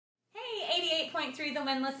88.3 The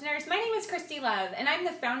Win listeners, my name is Christy Love, and I'm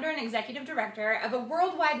the founder and executive director of a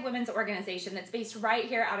worldwide women's organization that's based right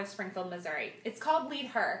here out of Springfield, Missouri. It's called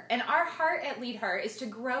LeadHer, and our heart at LeadHer is to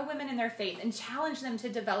grow women in their faith and challenge them to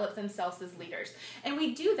develop themselves as leaders. And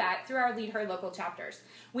we do that through our LeadHer local chapters.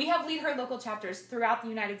 We have LeadHer local chapters throughout the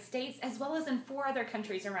United States, as well as in 4 other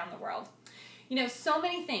countries around the world. You know, so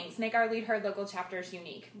many things make our LeadHer local chapters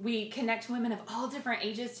unique. We connect women of all different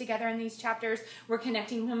ages together in these chapters. We're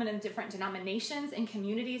connecting women in different denominations and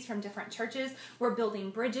communities from different churches. We're building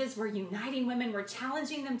bridges. We're uniting women. We're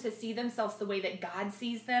challenging them to see themselves the way that God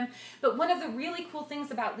sees them. But one of the really cool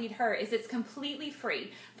things about LeadHer is it's completely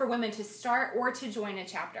free for women to start or to join a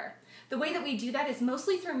chapter. The way that we do that is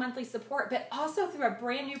mostly through monthly support, but also through a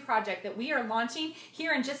brand new project that we are launching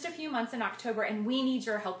here in just a few months in October, and we need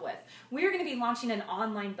your help with. We are going to be launching an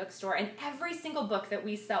online bookstore, and every single book that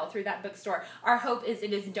we sell through that bookstore, our hope is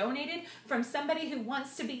it is donated from somebody who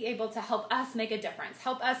wants to be able to help us make a difference,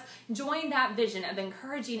 help us join that vision of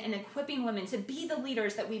encouraging and equipping women to be the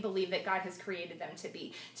leaders that we believe that God has created them to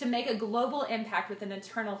be, to make a global impact with an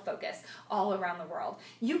eternal focus all around the world.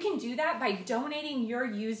 You can do that by donating your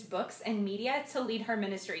used books and media to LeadHer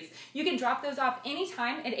Ministries. You can drop those off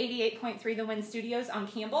anytime at 88.3 The Win Studios on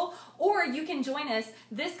Campbell, or you can join us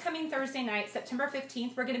this coming Thursday night, September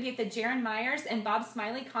 15th. We're going to be at the Jaron Myers and Bob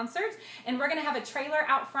Smiley concert, and we're going to have a trailer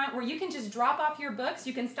out front where you can just drop off your books.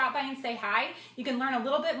 You can stop by and say hi. You can learn a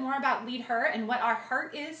little bit more about LeadHer and what our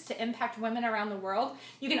heart is to impact women around the world.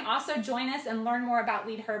 You can also join us and learn more about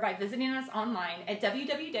LeadHer by visiting us online at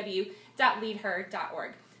www.leadher.org.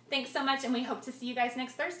 Thanks so much, and we hope to see you guys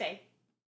next Thursday.